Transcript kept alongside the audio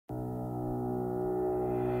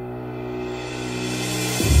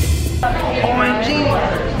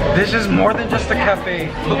This is more than just a cafe.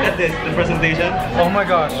 Look at this, the presentation. Oh my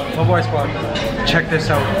gosh, my boy squad. Check this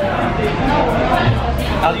out.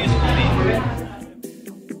 I'll use foodie.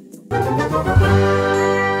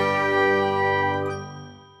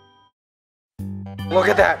 Look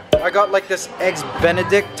at that. I got like this eggs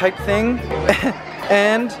Benedict type thing.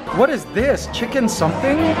 And what is this? Chicken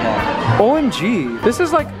something? OMG. This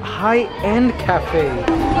is like high-end cafe.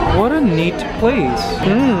 What a neat place.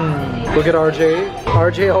 Look at RJ.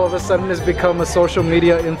 RJ all of a sudden has become a social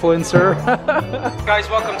media influencer. Guys,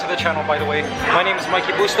 welcome to the channel, by the way. My name is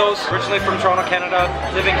Mikey Bustos, originally from Toronto, Canada,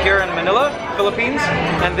 living here in Manila, Philippines.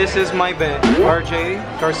 And this is my bed, RJ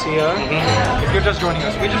Garcia. If you're just joining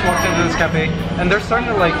us, we just walked into this cafe and they're starting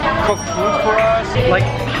to like cook food for us, like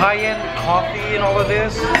high-end coffee and all of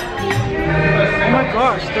this. Oh my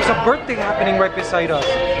gosh, there's a birthday happening right beside us.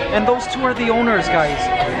 And those two are the owners, guys.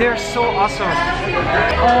 They're so awesome.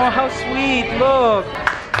 Oh, how sweet, look.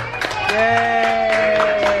 Yay.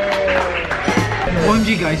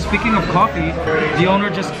 OMG guys, speaking of coffee, the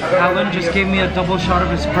owner Alan just gave me a double shot of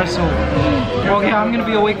espresso. Well, yeah, I'm gonna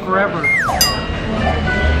be awake forever.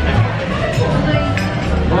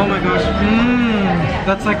 Oh my gosh,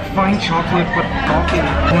 that's like fine chocolate but coffee.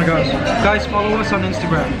 Oh my gosh. Guys, follow us on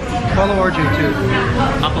Instagram. Follow RJ too.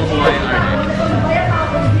 Apple boy RJ.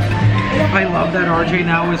 I love that RJ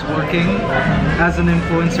now is working as an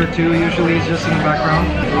influencer too. Usually he's just in the background.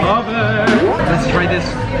 Love it! Let's try this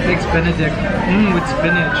eggs Benedict. With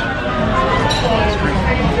spinach. It's great.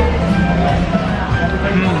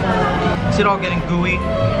 Is it all getting gooey?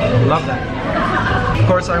 Love that. Of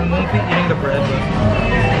course, I won't be eating the bread, but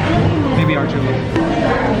maybe RJ will.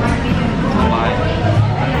 Why?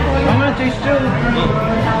 I'm gonna taste too.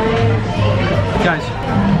 Guys,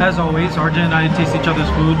 as always, RJ and I taste each other's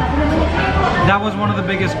food. That was one of the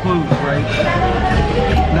biggest clues, right?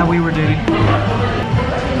 That we were dating.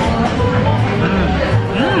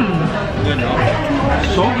 Good, no?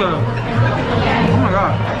 So good. Oh my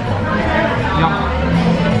god. Yum.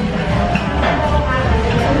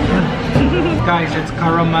 Guys, it's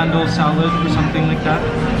caramando salad or something like that.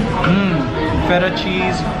 Feta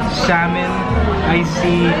cheese, salmon. I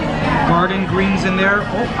see garden greens in there.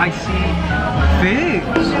 Oh, I see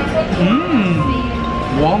figs.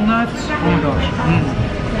 Walnuts. Oh my gosh.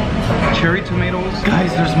 Cherry tomatoes.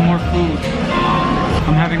 Guys, there's more food.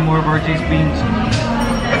 I'm having more of RJ's beans.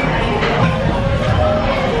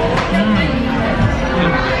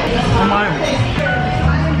 Oh my.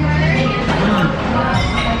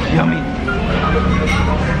 Yummy.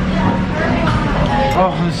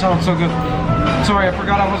 Oh, this sounds so good. Sorry, I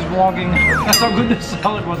forgot I was vlogging. That's how good this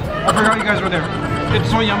salad was. I forgot you guys were there. It's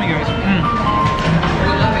so yummy, guys.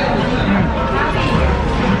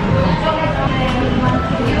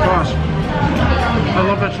 Gosh, I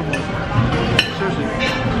love vegetables. Seriously.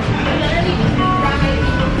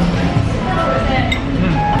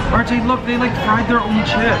 RJ, look, they like fried their own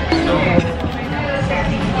chips.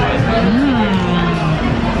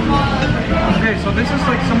 Okay, so this is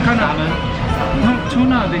like some kind of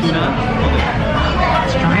tuna, they said.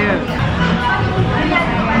 Let's try it.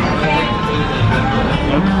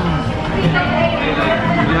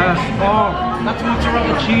 Yes. Oh, that's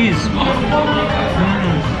mozzarella cheese.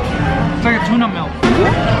 It's like a tuna melt.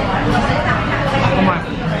 Oh my.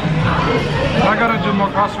 I gotta do more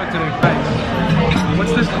CrossFit today. Thanks.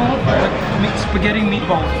 What's this called? Like spaghetti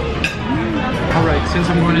meatballs. Alright, since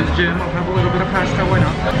I'm going to the gym, I'll have a little bit of pasta, why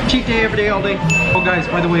not? Cheat day every day, all day. Oh guys,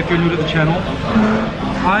 by the way, if you're new to the channel,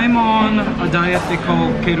 I'm on a diet they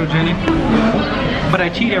call ketogenic, but I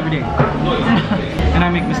cheat every day. And I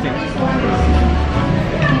make mistakes.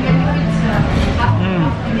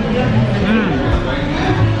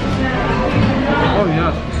 Oh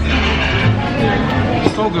yes.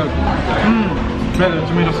 So good. Man, the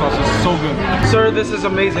tomato sauce is so good. Sir, this is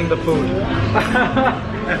amazing, the food.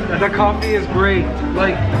 The coffee is great.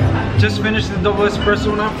 Like, just finished the double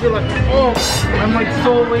espresso and I feel like, oh, I'm like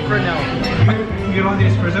so awake right now. You don't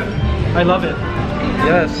need espresso? I love it.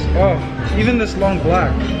 Yes. Oh, even this long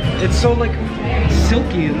black. It's so like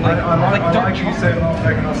silky and like dark chocolate.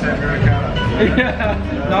 I can also say Americano. Yeah,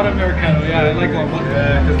 not Americano. Yeah, I like long black.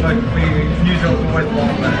 Yeah, because like we use the white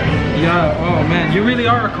long black. Yeah. Oh man, you really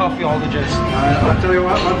are a coffeeologist. I'll tell you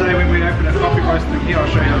what. One day when we open a coffee roaster here, I'll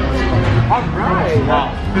show you how to roast coffee. All right.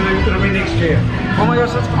 Wow. It'll be next year. Oh my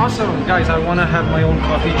gosh, that's awesome, guys! I want to have my own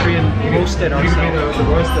coffee tree and roast it ourselves. You can be the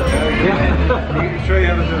roaster. Yeah. Show you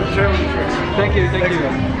how to do it. Show you the tricks. Thank you. Thank you.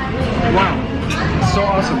 Wow. So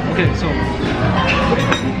awesome. Okay, so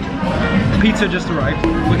pizza just arrived.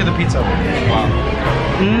 Look at the pizza. Wow.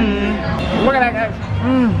 Look at that, guys.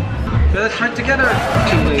 Let's try it together.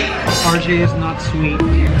 Too late. RJ is not sweet.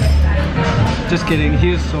 Just kidding,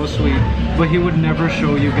 he is so sweet. But he would never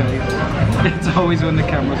show you guys. It's always when the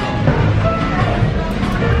camera's on.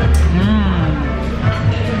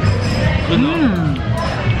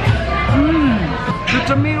 The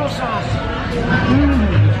tomato sauce.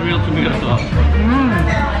 It's real tomato sauce.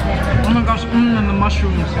 Oh my gosh, and the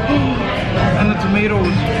mushrooms. And the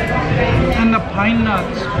tomatoes. And the pine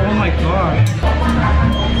nuts. Oh my god.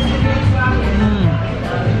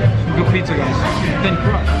 Good pizza, guys. Thin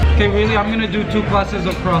crust. Okay, really, I'm gonna do 2 classes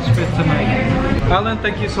of CrossFit tonight. Alan,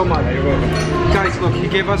 thank you so much. You're welcome. Guys, look, he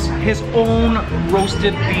gave us his own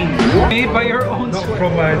roasted beans. Made by your own Not sweat.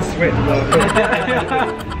 from my own sweat, though.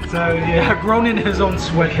 So yeah, Grown in his own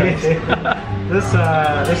sweat, guys. this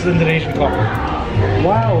is Indonesian coffee.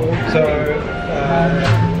 Wow. So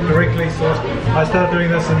directly sourced. I started doing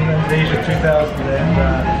this in Indonesia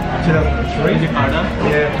 2003.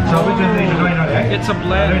 Yeah. So I went to Indonesia in 1998. It's a I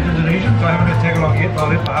blend. went to Indonesia, so I haven't been taken along yet. But I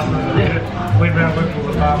left my husband in Indonesia. Went around working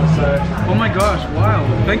for the farmers. So Oh my gosh, wow.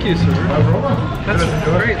 Thank you, sir. no problem. That's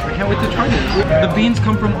great. I can't wait to try this. The beans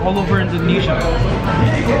come from all over Indonesia.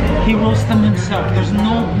 He roasts them himself. There's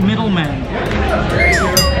no middleman.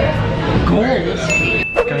 Goals.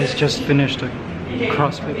 Guys, just finished a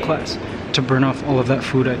CrossFit class to burn off all of that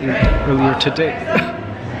food I ate earlier today.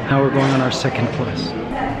 Now we're going on our 2nd class.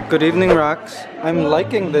 Good evening, Rox. I'm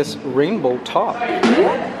liking this rainbow top.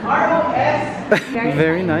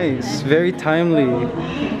 Very nice, very timely.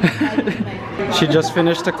 She just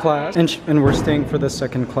finished a class and we're staying for the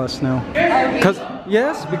 2nd class now.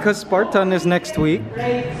 Because Spartan is next week.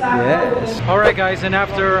 Yes. Alright guys, and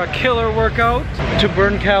after a killer workout to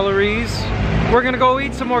burn calories, we're gonna go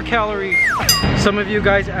eat some more calories. Some of you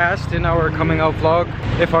guys asked in our coming out vlog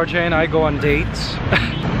if RJ and I go on dates.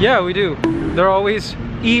 Yeah, we do. They're always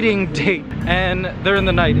eating date and they're in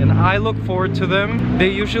the night and I look forward to them. They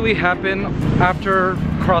usually happen after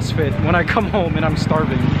CrossFit when I come home and I'm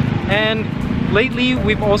starving. And lately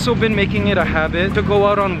we've also been making it a habit to go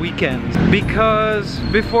out on weekends because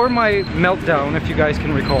before my meltdown, if you guys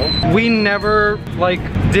can recall, we never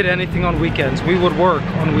did anything on weekends. We would work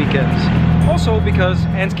on weekends. Also because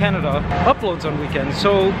ANTSCANADA uploads on weekends,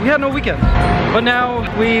 so we had no weekends. But now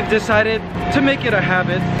we've decided to make it a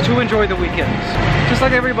habit to enjoy the weekends. Just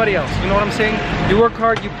like everybody else, you know what I'm saying? You work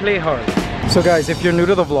hard, you play hard. So guys, if you're new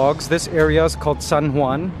to the vlogs, this area is called San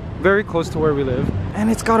Juan, very close to where we live. And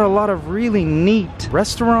it's got a lot of really neat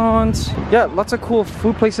restaurants. Yeah, lots of cool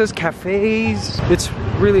food places, cafes. It's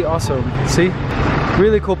really awesome. See?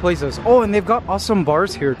 Really cool places. Oh, and they've got awesome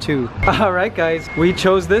bars here too. Alright guys, we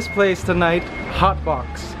chose this place tonight,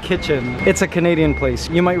 Hotbox Kitchen. It's a Canadian place.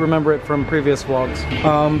 You might remember it from previous vlogs.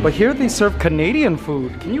 But here they serve Canadian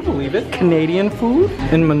food. Can you believe it? Canadian food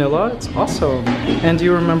in Manila. It's awesome. And do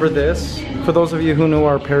you remember this? For those of you who know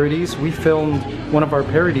our parodies, we filmed one of our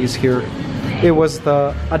parodies here. It was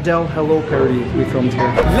the Adele Hello parody we filmed here.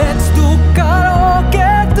 Let's do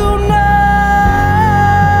karaoke tonight.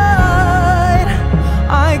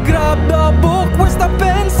 I grabbed the book, where's the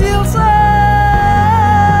pencil side?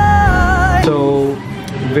 So,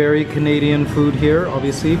 very Canadian food here,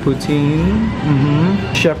 obviously. Poutine,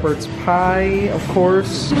 shepherd's pie, of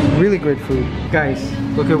course. Really great food. Guys,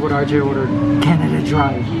 look at what RJ ordered. Canada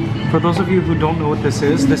Dry. For those of you who don't know what this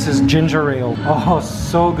is ginger ale. Oh,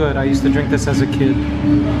 so good. I used to drink this as a kid.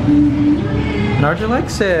 And RJ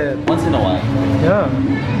likes it. Once in a while. Yeah.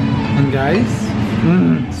 And guys,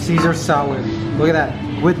 Caesar salad. Look at that.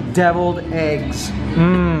 With deviled eggs.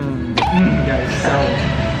 Guys, salad.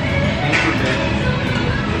 Thank you, babe.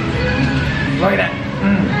 Look at that.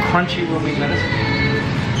 Crunchy romaine lettuce.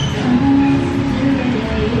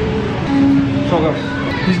 So good.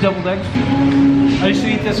 These deviled eggs. I used to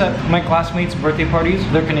eat this at my classmates' birthday parties.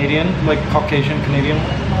 They're Canadian, like Caucasian Canadian.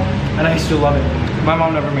 And I used to love it. My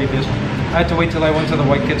mom never made this. I had to wait till I went to the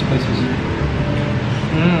white kids' places.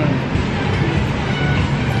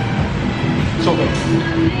 So good.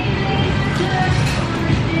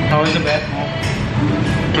 How is it, bad?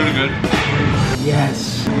 Pretty good.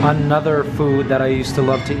 Yes. Another food that I used to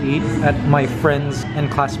love to eat at my friends' and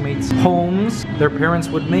classmates' homes. Their parents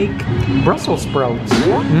would make Brussels sprouts.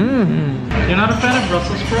 You're not a fan of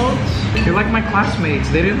Brussels sprouts? You're like my classmates.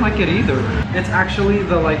 They didn't like it either. It's actually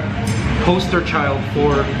the poster child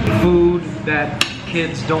for food that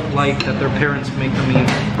kids don't like that their parents make them eat.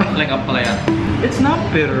 Like a player. It's not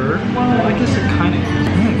bitter. Well, I guess it kind of is.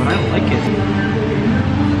 But I like it.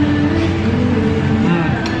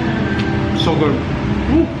 So good.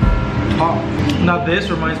 Ooh. Oh. Now this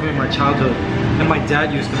reminds me of my childhood. And my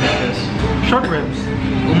dad used to make this. Short ribs.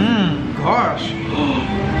 Gosh.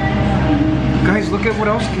 Guys, look look at what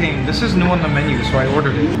else came. This is new on the menu, so I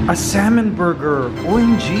ordered it. A salmon burger.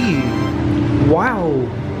 OMG. Wow.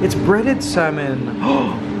 It's breaded salmon.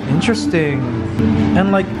 Interesting.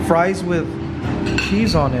 And like fries with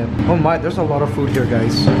cheese on it. Oh my, there's a lot of food here,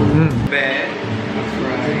 guys. Bad.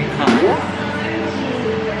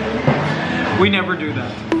 We never do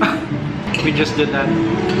that. We just did that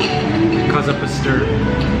because of a stir.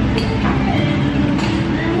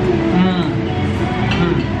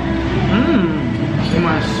 Oh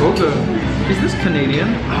my, so good. Is this Canadian?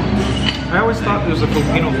 I always thought it was a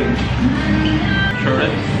Filipino thing. Short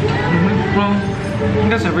ribs? Well, I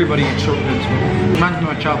guess everybody eats short ribs. Reminds me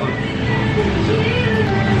of my childhood.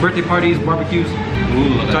 Birthday parties, barbecues. Ooh,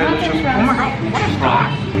 look at Delicious. Oh my god, what is that?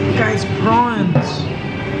 Guys, prawns.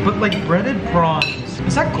 But like breaded prawns.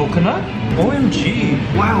 Is that coconut? OMG.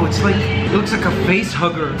 Wow, it's like, it looks like a face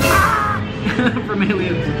hugger. From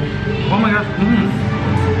Aliens. Oh my gosh.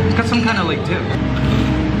 It's got some kind of like dip.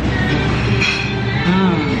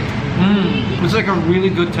 It's like a really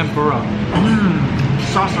good tempura.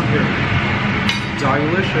 Sauce on here.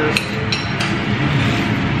 Delicious.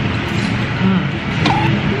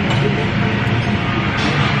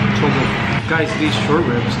 So good. Guys, these short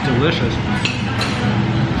ribs, delicious.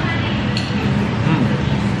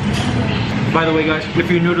 By the way, guys, if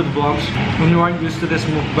you're new to the vlogs, when you aren't used to this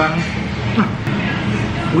mukbang,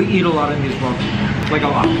 we eat a lot in these vlogs. Like a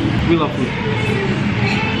lot. We love food.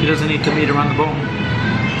 He doesn't eat the meat around the bone.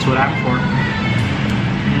 That's what I'm for.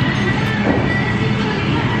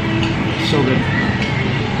 So good.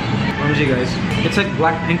 OMG, guys. It's like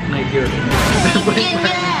Blackpink night here.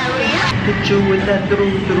 Hit you with that.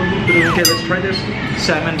 Okay, let's try this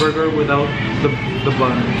salmon burger without the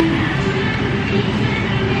bun.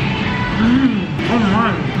 Oh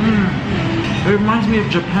my. It reminds me of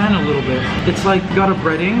Japan a little bit. It's like got a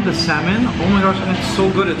breading, the salmon. Oh my gosh, and it's so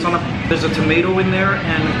good. It's on a, there's a tomato in there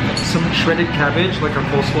and some shredded cabbage, like a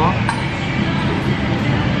coleslaw.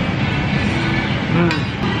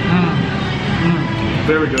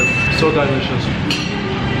 Very good. So delicious.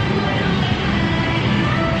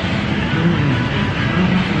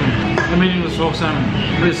 I'm eating the smoked salmon.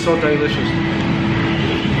 It is so delicious.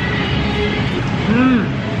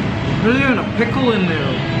 There's even a pickle in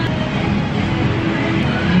there.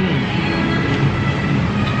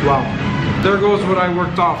 Wow. There goes what I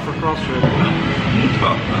worked off for CrossFit.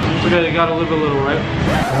 Okay, you gotta live a little, right?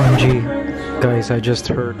 OMG. Guys, I just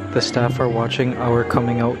heard the staff are watching our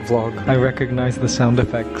coming out vlog. I recognize the sound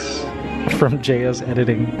effects from Jaya's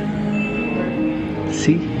editing.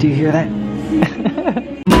 See? Do you hear that?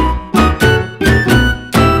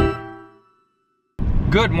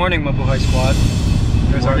 Good morning, Mabuhay Squad.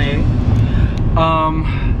 There's our day.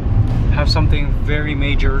 Have something very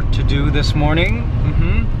major to do this morning.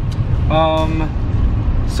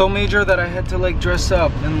 So major that I had to like dress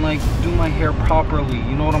up and like do my hair properly.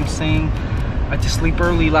 You know what I'm saying? I had to sleep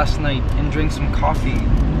early last night and drink some coffee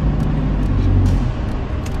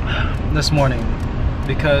this morning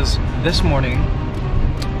because this morning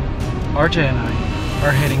RJ and I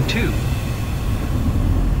are heading to